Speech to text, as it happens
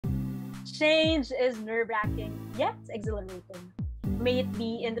Change is nerve-wracking, yet exhilarating. May it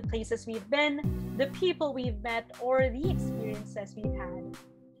be in the places we've been, the people we've met, or the experiences we've had.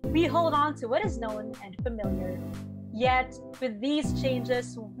 We hold on to what is known and familiar. Yet, with these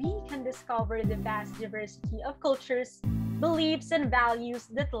changes, we can discover the vast diversity of cultures, beliefs, and values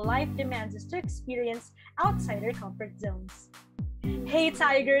that life demands us to experience outside our comfort zones. Hey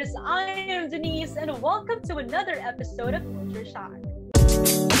Tigers, I am Denise, and welcome to another episode of Culture Shock.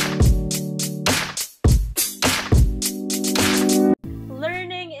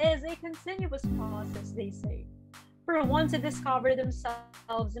 Learning is a continuous process, they say. For one to discover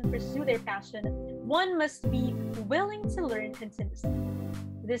themselves and pursue their passion, one must be willing to learn continuously.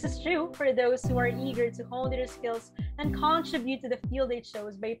 This is true for those who are eager to hone their skills and contribute to the field they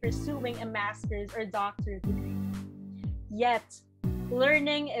chose by pursuing a master's or doctorate degree. Yet,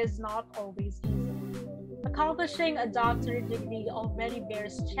 learning is not always easy. Accomplishing a doctorate degree already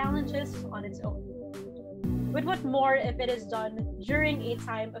bears challenges on its own. But what more if it is done during a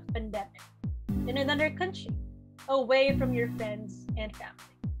time of pandemic, in another country, away from your friends and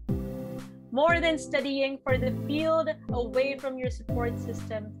family? More than studying for the field away from your support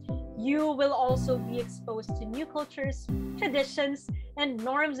system, you will also be exposed to new cultures, traditions, and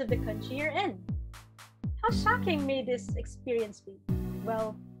norms of the country you're in. How shocking may this experience be?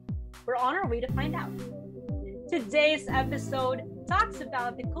 Well, we're on our way to find out. Today's episode talks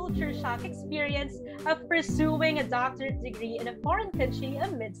about the culture shock experience of pursuing a doctorate degree in a foreign country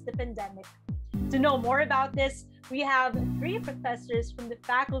amidst the pandemic. To know more about this, we have three professors from the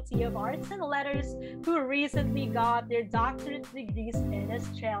Faculty of Arts and Letters who recently got their doctorate degrees in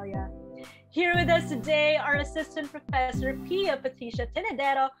Australia. Here with us today are Assistant Professor Pia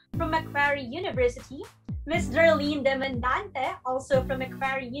Tenedero from Macquarie University, Ms. Darlene Demandante, also from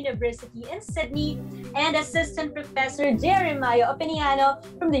Macquarie University in Sydney, and Assistant Professor Jeremaiah Opiniano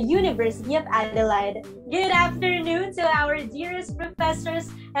from the University of Adelaide. Good afternoon to our dearest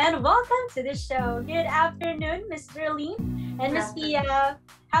professors, and welcome to the show. Good afternoon, Ms. Darlene and Ms. Pia.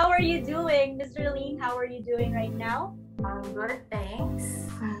 How are you doing? Ms. Darlene, how are you doing right now? I'm good, thanks.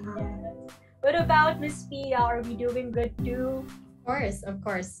 Yes. What about Ms. Pia? Are we doing good too? Of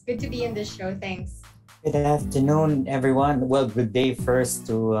course. Good to be in this show, thanks. Good afternoon, everyone. Well, good day first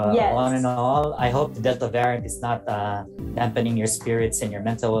to one and all. I hope the Delta variant is not dampening your spirits and your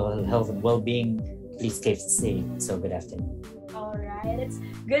mental health and well-being. Please keep safe. So good afternoon. All right. It's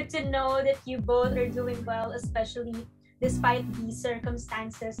good to know that you both are doing well, especially despite the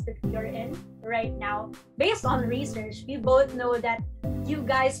circumstances that we are in right now. Based on research, we both know that you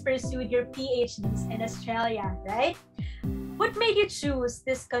guys pursued your PhDs in Australia, right? What made you choose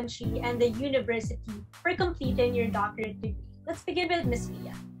this country and the university for completing your doctorate degree? Let's begin with Ms.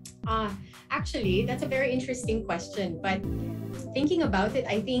 Pia. Actually, that's a very interesting question. But thinking about it,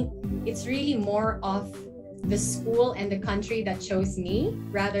 I think it's really more of the school and the country that chose me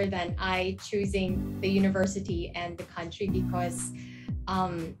rather than I choosing the university and the country, because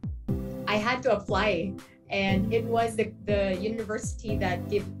I had to apply. And it was the university that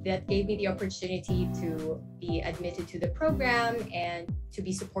gave me the opportunity to be admitted to the program and to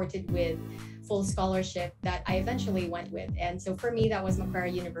be supported with full scholarship that I eventually went with. And so for me, that was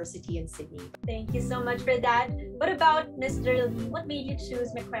Macquarie University in Sydney. Thank you so much for that. What about Ms. Darlene? What made you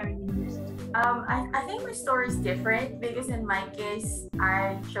choose Macquarie University? I think my story is different because in my case,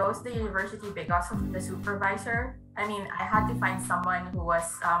 I chose the university because of the supervisor. I mean, I had to find someone who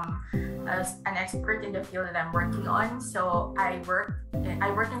was an expert in the field that I'm working on. So I work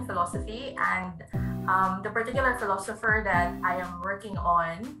in philosophy, and the particular philosopher that I am working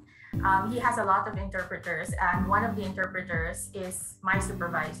on, he has a lot of interpreters, and one of the interpreters is my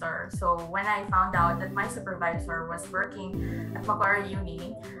supervisor. So when I found out that my supervisor was working at Macquarie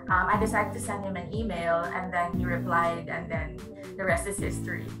Uni, I decided to send him an email, and then he replied, and then the rest is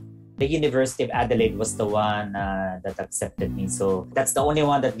history. The University of Adelaide was the one that accepted me. So that's the only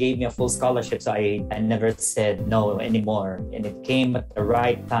one that gave me a full scholarship. So I never said no anymore. And it came at the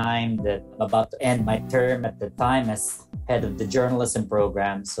right time that I'm about to end my term at the time as head of the journalism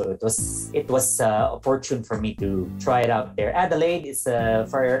program. So it was opportune for me to try it out there. Adelaide is,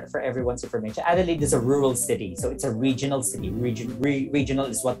 for everyone's information, Adelaide is a rural city. So it's a regional city. Regional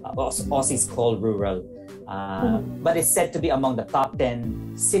is what Aussies call rural. But it's said to be among the top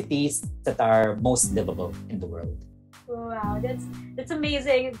 10 cities that are most livable in the world. Wow, that's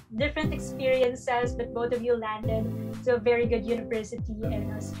amazing. Different experiences, but both of you landed to a very good university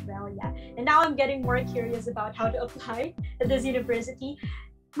in Australia. And now I'm getting more curious about how to apply at this university.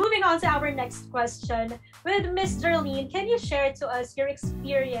 Moving on to our next question. With Miss Darlene, can you share to us your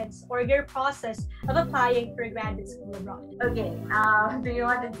experience or your process of applying for graduate school abroad? Okay. Do you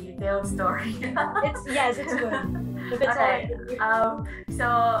want a detailed story? It's good. If it's Okay.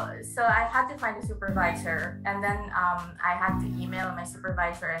 alright. So I had to find a supervisor, and then I had to email my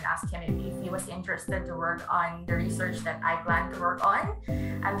supervisor and ask him if he was interested to work on the research that I planned to work on.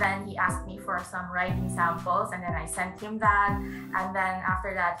 And then he asked me for some writing samples, and then I sent him that. And then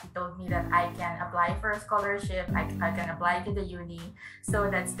after that, he told me that I can apply for a scholarship. I can apply to the uni. So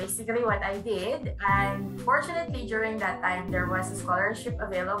that's basically what I did. And fortunately, during that time, there was a scholarship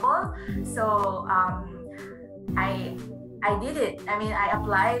available. So I did it. I mean, I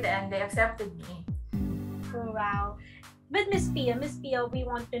applied and they accepted me. Oh, wow. But Miss Pia, we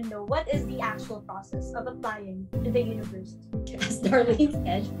want to know, what is the actual process of applying to the university? As Darlene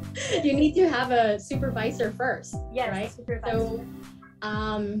said, you need to have a supervisor first, Yes, right? supervisor.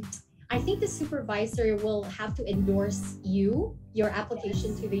 So, I think the supervisor will have to endorse your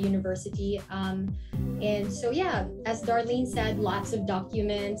application to the university. And so, yeah, as Darlene said, lots of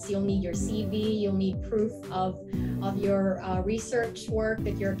documents. You'll need your CV. You'll need proof of your research work,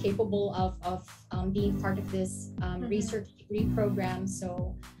 that you're capable of being part of this research degree program.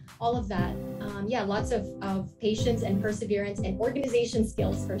 So all of that. Yeah, lots of patience and perseverance and organization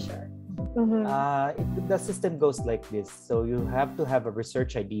skills for sure. The system goes like this. So you have to have a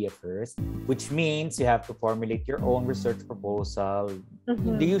research idea first, which means you have to formulate your own research proposal,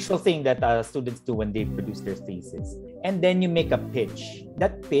 the usual thing that students do when they produce their thesis. And then you make a pitch.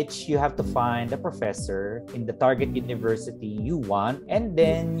 That pitch, you have to find a professor in the target university you want, and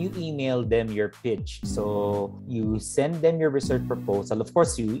then you email them your pitch. So you send them your research proposal. Of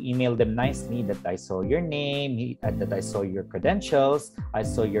course, you email them nicely that I saw your name, that I saw your credentials, I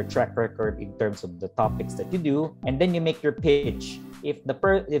saw your track record in terms of the topics that you do, and then you make your pitch. If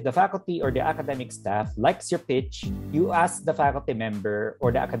the faculty or the academic staff likes your pitch, you ask the faculty member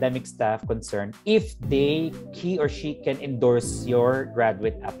or the academic staff concerned if he or she can endorse your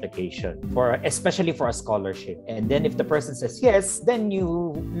graduate application, especially for a scholarship. And then if the person says yes, then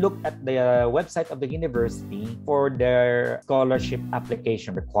you look at the website of the university for their scholarship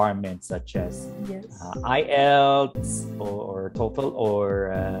application requirements, such as IELTS or TOEFL,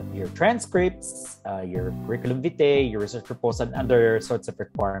 or your transcripts, your curriculum vitae, your research proposal, and other sorts of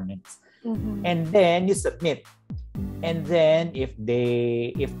requirements. And then you submit. And then if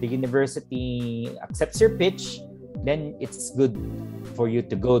the university accepts your pitch, then it's good for you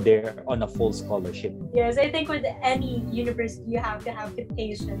to go there on a full scholarship. Yes, I think with any university, you have to have the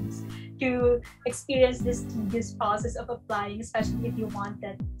patience to experience this tedious process of applying, especially if you want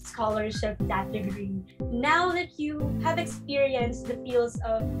that scholarship, that degree. Now that you have experienced the feels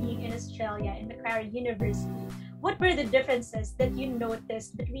of being in Australia in Macquarie University, what were the differences that you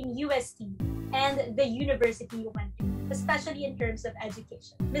noticed between UST and the university you went to, especially in terms of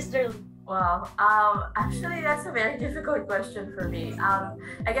education? Mr. Lee. Well, actually, that's a very difficult question for me.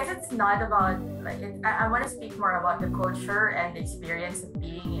 I guess it's not about, I want to speak more about the culture and the experience of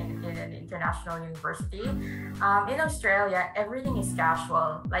being in an international university. In Australia, everything is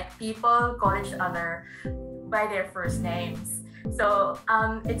casual. Like, people call each other by their first names. So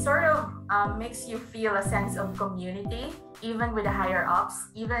it sort of makes you feel a sense of community, even with the higher ups,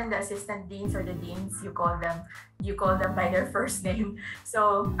 even the assistant deans or the deans, you call them by their first name.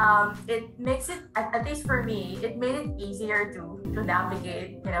 So it makes it, at least for me, it made it easier to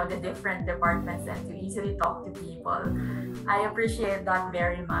navigate, the different departments and to easily talk to people. I appreciate that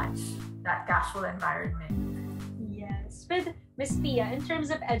very much, that casual environment. Yes, with Ms. Pia, in terms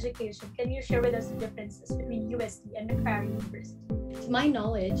of education, can you share with us the differences between UST and Macquarie University? To my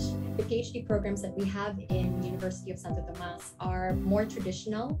knowledge, the PhD programs that we have in University of Santo Tomas are more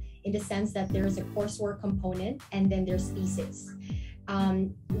traditional in the sense that there is a coursework component and then there's thesis.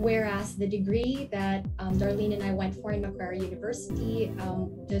 Whereas the degree that Darlene and I went for in Macquarie University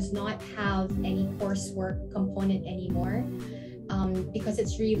does not have any coursework component anymore, because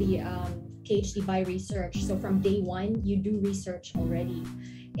it's really PhD by research. So from day one, you do research already.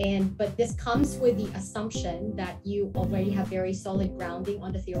 But this comes with the assumption that you already have very solid grounding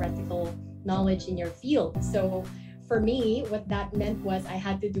on the theoretical knowledge in your field. So for me, what that meant was I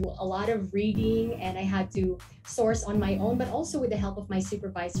had to do a lot of reading and I had to source on my own, but also with the help of my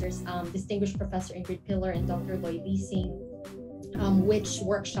supervisors, distinguished Professor Ingrid Pillar and Dr. Loy Leasing, which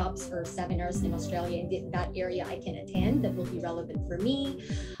workshops or seminars in Australia in that area I can attend that will be relevant for me.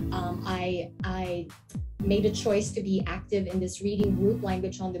 I made a choice to be active in this reading group,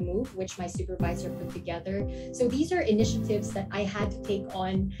 Language on the Move, which my supervisor put together. So these are initiatives that I had to take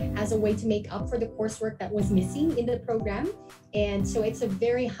on as a way to make up for the coursework that was missing in the program. And so it's a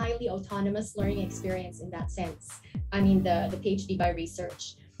very highly autonomous learning experience in that sense. I mean, the PhD by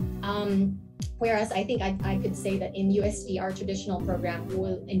research. Whereas I think I could say that in UST, our traditional program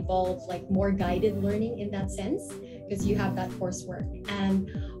will involve like more guided learning in that sense, because you have that coursework. And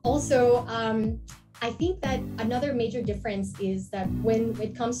also, I think that another major difference is that when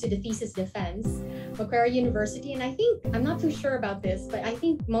it comes to the thesis defense, Macquarie University, and I think, I'm not too sure about this, but I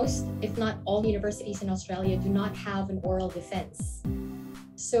think most, if not all universities in Australia do not have an oral defense.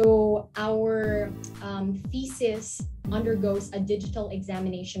 So our thesis undergoes a digital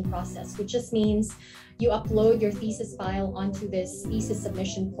examination process, which just means you upload your thesis file onto this thesis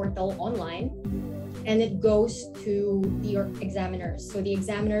submission portal online, and it goes to your examiners. So the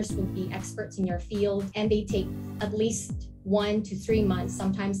examiners will be experts in your field, and they take at least 1 to 3 months,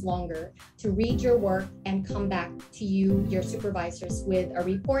 sometimes longer, to read your work and come back to you, your supervisors, with a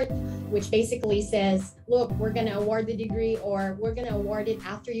report, which basically says, look, we're going to award the degree, or we're going to award it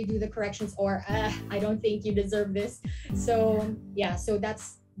after you do the corrections, or I don't think you deserve this. So yeah, so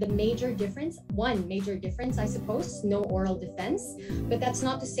that's the major difference. One major difference, I suppose, no oral defense, but that's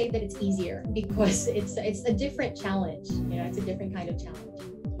not to say that it's easier, because it's a different challenge. You know, it's a different kind of challenge.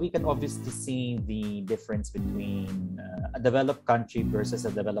 We can obviously see the difference between a developed country versus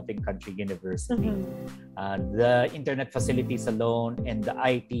a developing country university. The internet facilities alone and the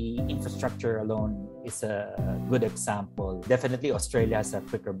IT infrastructure alone is a good example. Definitely, Australia has a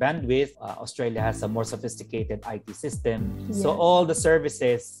quicker bandwidth. Australia has a more sophisticated IT system. Yes. So all the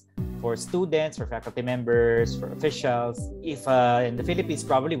services for students, for faculty members, for officials. If in the Philippines,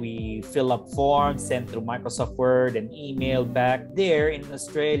 probably we fill up forms sent through Microsoft Word and email back. There in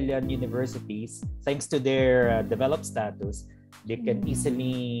Australian universities, thanks to their developed status, they can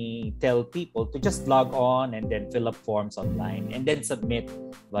easily tell people to just log on and then fill up forms online and then submit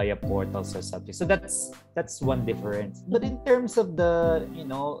via portals or something. So that's one difference. But in terms of the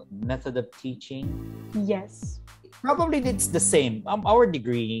method of teaching, yes, probably it's the same. Our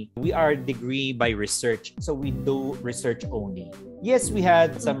degree, we are degree by research. So we do research only. Yes, we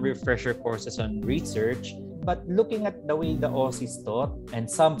had some refresher courses on research, but looking at the way the Aussies taught, and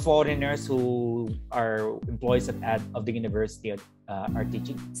some foreigners who are employees of the university are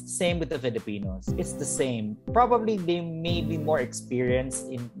teaching, it's the same with the Filipinos. It's the same. Probably they may be more experienced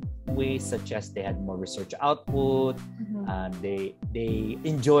in ways such as they had more research output. They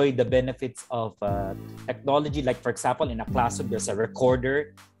enjoy the benefits of technology. Like, for example, in a classroom, there's a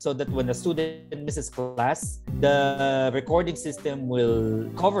recorder, so that when the student misses class, the recording system will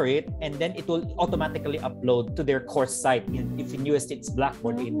cover it, and then it will automatically upload to their course site. If in UST it's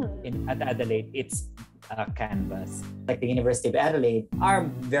Blackboard, at Adelaide it's Canvas. Like the University of Adelaide are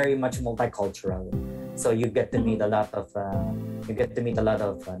very much multicultural. So you get to meet a lot of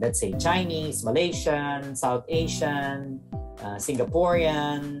let's say Chinese, Malaysian, South Asian,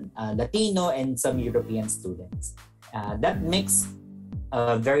 Singaporean, Latino, and some European students. That makes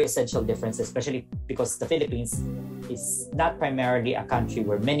a very essential difference, especially because the Philippines is not primarily a country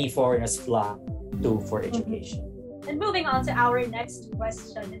where many foreigners flock to for education. And moving on to our next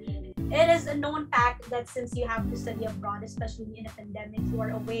question. It is a known fact that since you have to study abroad, especially in a pandemic, you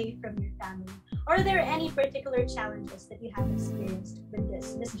are away from your family. Are there any particular challenges that you have experienced with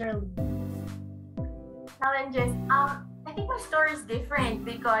this, Ms. Darlene? Challenges? I think my story is different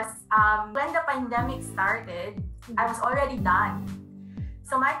because when the pandemic started, I was already done.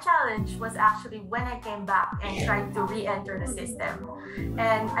 So my challenge was actually when I came back and tried to re-enter the system.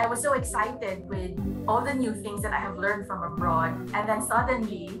 And I was so excited with all the new things that I have learned from abroad. And then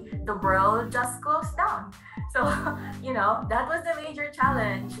suddenly, the world just closed down. So, that was the major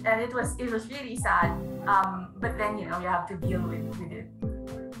challenge. And it was really sad. But then, you have to deal with it.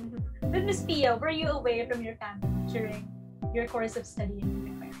 But Ms. Pia, were you away from your family during your course of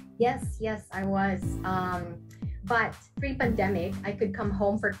studying? Yes, I was. But pre-pandemic, I could come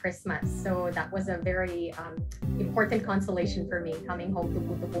home for Christmas. So that was a very important consolation for me, coming home to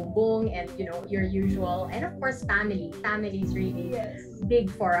Puto Bumbong and, your usual. And of course, family. Family is really big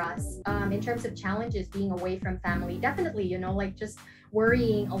for us. In terms of challenges, being away from family, definitely, just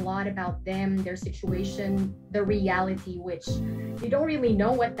worrying a lot about them, their situation, the reality, which you don't really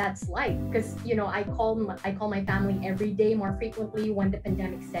know what that's like. Because, I call my family every day more frequently when the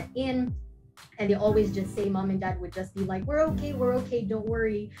pandemic set in. And they always just say, Mom and Dad would just be like, we're okay, don't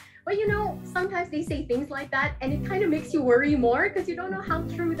worry. But sometimes they say things like that and it kind of makes you worry more because you don't know how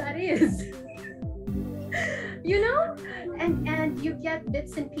true that is. you know, and you get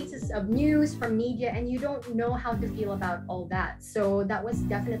bits and pieces of news from media, and you don't know how to feel about all that. So that was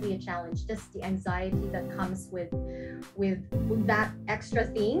definitely a challenge, just the anxiety that comes with that extra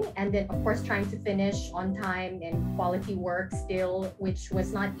thing, and then of course trying to finish on time and quality work still, which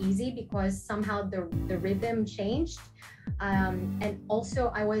was not easy because somehow the rhythm changed. And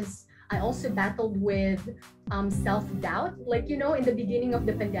also I also battled with self-doubt, like, you know, in the beginning of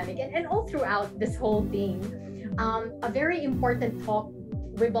the pandemic and all throughout this whole thing. A very important talk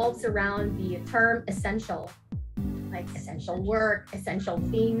revolves around the term essential, like essential work, essential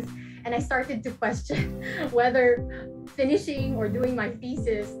things. And I started to question whether finishing or doing my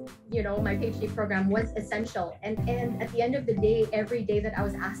thesis, you know, my PhD program was essential. And at the end of the day, every day that I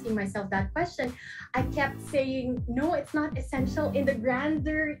was asking myself that question, I kept saying, no, it's not essential in the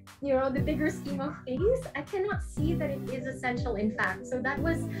grander, you know, the bigger scheme of things. I cannot see that it is essential, in fact. So that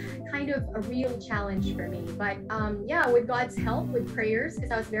was kind of a real challenge for me. But yeah, with God's help, with prayers,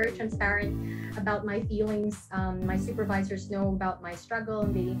 because I was very transparent about my feelings. My supervisors know about my struggle,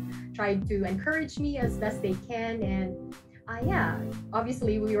 and they tried to encourage me as best they can. And yeah,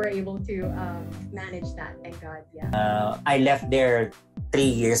 obviously we were able to manage that, thank God. Yeah. I left there 3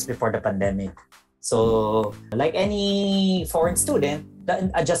 years before the pandemic. So like any foreign student,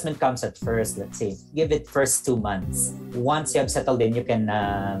 the adjustment comes at first. Let's say give it first 2 months. Once you have settled in, you can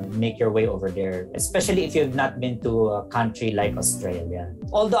make your way over there, especially if you've not been to a country like Australia.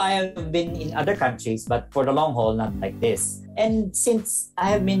 Although I have been in other countries, but for the long haul, not like this. And since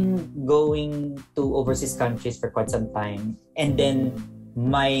I have been going to overseas countries for quite some time, and then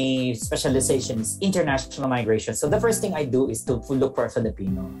my specialization is international migration. So the first thing I do is to look for a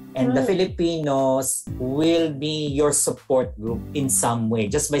Filipino. And the Filipinos will be your support group in some way.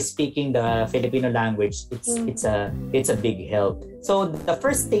 Just by speaking the Filipino language, it's a big help. So the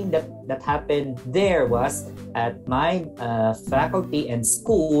first thing that happened there was at my faculty and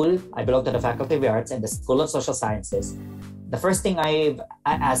school. I belong to the Faculty of Arts and the School of Social Sciences. The first thing I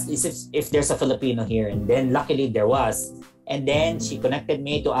asked is if there's a Filipino here, and then luckily there was. And then she connected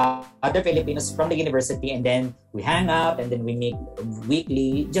me to other Filipinos from the university, and then we hang out, and then we meet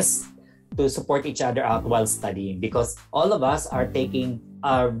weekly just to support each other out while studying, because all of us are taking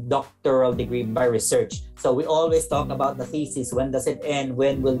our doctoral degree by research. So we always talk about the thesis. When does it end?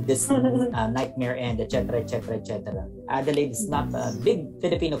 When will this nightmare end? Etc. etc. etc. Adelaide is not a big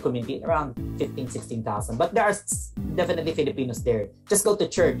Filipino community, around 16,000, but there are definitely Filipinos there. Just go to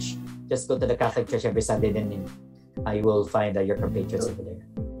church. Just go to the Catholic Church every Sunday, then you will find your compatriots over there.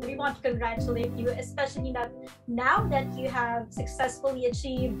 We want to congratulate you, especially that now that you have successfully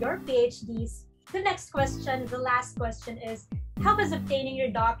achieved your PhDs. The next question, the last question is, how has obtaining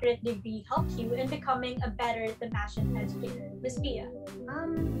your doctorate degree helped you in becoming a better Damascene educator? Ms. Pia?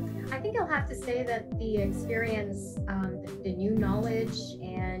 I think I'll have to say that the experience, the new knowledge,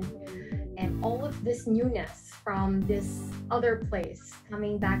 and all of this newness from this other place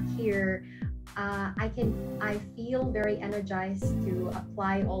coming back here, I feel very energized to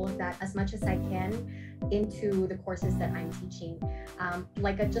apply all of that as much as I can into the courses that I'm teaching.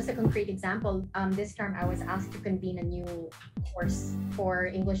 Just a concrete example, this term I was asked to convene a new course for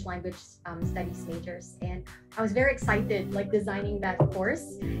English language studies majors, and I was very excited, like designing that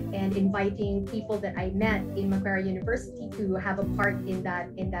course and inviting people that I met in Macquarie University to have a part in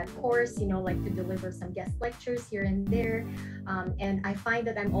that course, you know, like to deliver some guest lectures here and there. And I find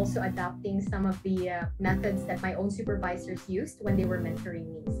that I'm also adopting some of the methods that my own supervisors used when they were mentoring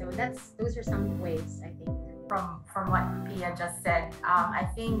me. So those are some ways, I think. From what Pia just said, I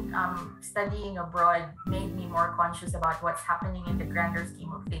think studying abroad made me more conscious about what's happening in the grander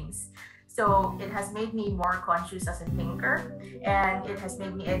scheme of things. So it has made me more conscious as a thinker, and it has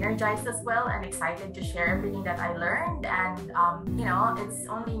made me energized as well and excited to share everything that I learned. And you know, it's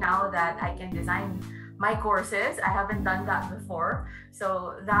only now that I can design my courses. I haven't done that before.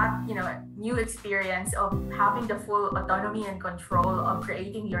 So that, you know, new experience of having the full autonomy and control of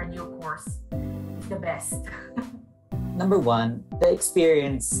creating your new course is the best. Number one, the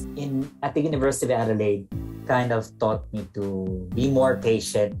experience at the University of Adelaide kind of taught me to be more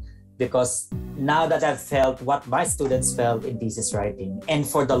patient, because now that I've felt what my students felt in thesis writing, and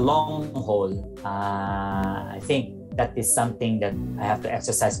for the long haul, I think that is something that I have to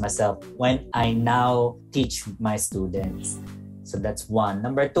exercise myself when I now teach my students. So that's one.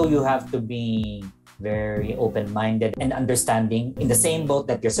 Number two, you have to be very open-minded and understanding, in the same boat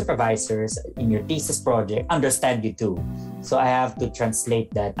that your supervisors in your thesis project understand you too. So I have to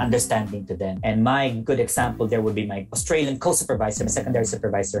translate that understanding to them. And my good example there would be my Australian co-supervisor, my secondary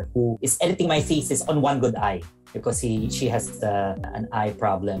supervisor, who is editing my thesis on one good eye, because she has an eye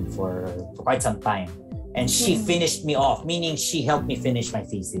problem for quite some time. And she finished me off, meaning she helped me finish my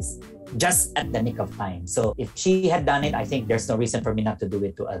thesis just at the nick of time. So if she had done it, I think there's no reason for me not to do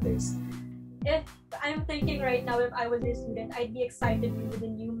it to others. If I'm thinking right now, if I was your student, I'd be excited with the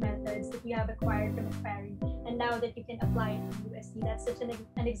new methods that you have acquired from Aquari. And now that you can apply it to USD, that's such an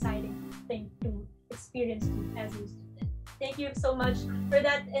exciting thing to experience too as your student. Thank you so much for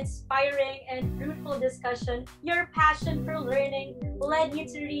that inspiring and fruitful discussion. Your passion for learning led you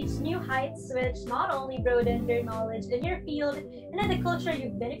to reach new heights, which not only broadened your knowledge in your field and in the culture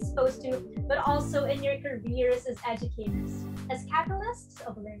you've been exposed to, but also in your careers as educators, as catalysts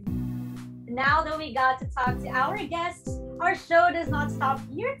of learning. Now that we got to talk to our guests, our show does not stop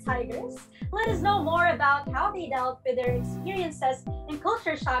here, Tigers. Let us know more about how they dealt with their experiences in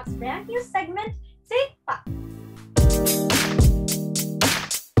Culture Shock's brand new segment, Take 5.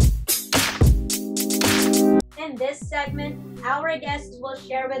 In this segment, our guests will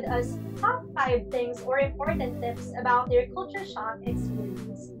share with us top 5 things or important tips about their Culture Shock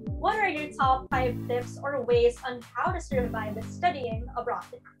experience. What are your top 5 tips or ways on how to survive studying abroad?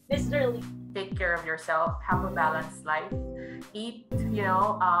 Ms. Darlene. Take care of yourself, have a balanced life, eat,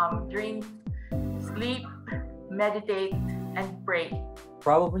 drink, sleep, meditate, and pray.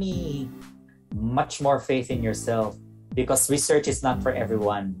 Probably much more faith in yourself, because research is not for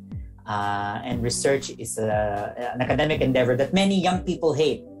everyone. And research is an academic endeavor that many young people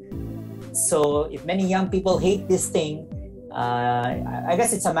hate. So if many young people hate this thing, I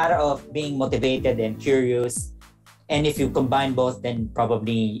guess it's a matter of being motivated and curious. And if you combine both, then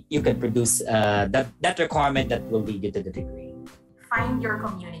probably you can produce that requirement that will lead you to the degree. Find your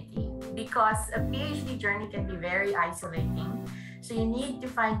community, because a PhD journey can be very isolating. So you need to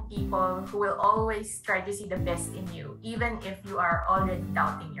find people who will always try to see the best in you, even if you are already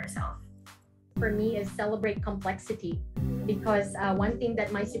doubting yourself. For me is celebrate complexity, because one thing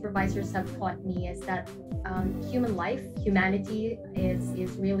that my supervisors have taught me is that humanity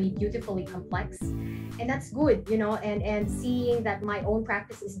is really beautifully complex, and that's good, and seeing that my own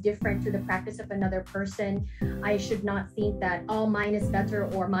practice is different to the practice of another person. I should not think that, oh, mine is better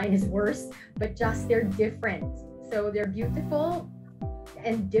or mine is worse, but just they're different. So they're beautiful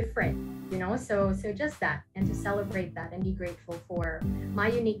and different, so just that, and to celebrate that and be grateful for my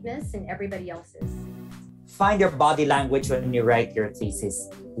uniqueness and everybody else's. Find your body language when you write your thesis.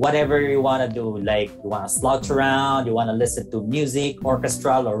 Whatever you want to do, like you want to slouch around, you want to listen to music,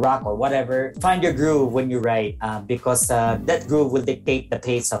 orchestral or rock or whatever. Find your groove when you write, because that groove will dictate the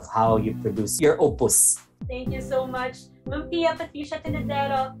pace of how you produce your opus. Thank you so much, Ma'am Pia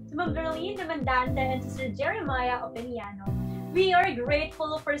Tenedero, to Ma'am Darlene Demandante, and to Sir Jeremaiah Opiniano. We are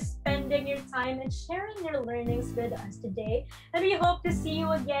grateful for spending your time and sharing your learnings with us today, and we hope to see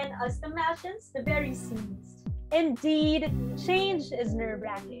you again as the Mashins the very soonest. Indeed, change is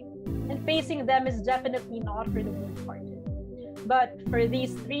nerve-wracking, and facing them is definitely not for the weak-hearted. But for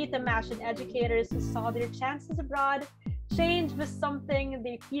these 3 Tamashan educators who saw their chances abroad, change was something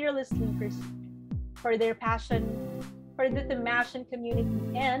they fearlessly pursued for their passion, for the Tamashan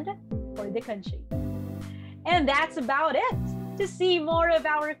community, and for the country. And that's about it. To see more of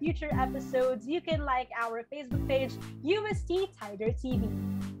our future episodes, you can like our Facebook page, UST Tiger TV.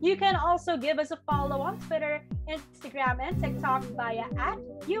 You can also give us a follow on Twitter, Instagram, and TikTok via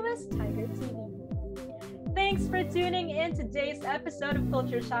 @USTigerTV. Thanks for tuning in today's episode of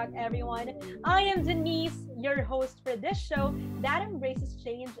Culture Shock, everyone. I am Denise, your host for this show that embraces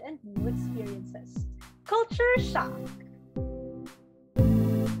change and new experiences. Culture Shock.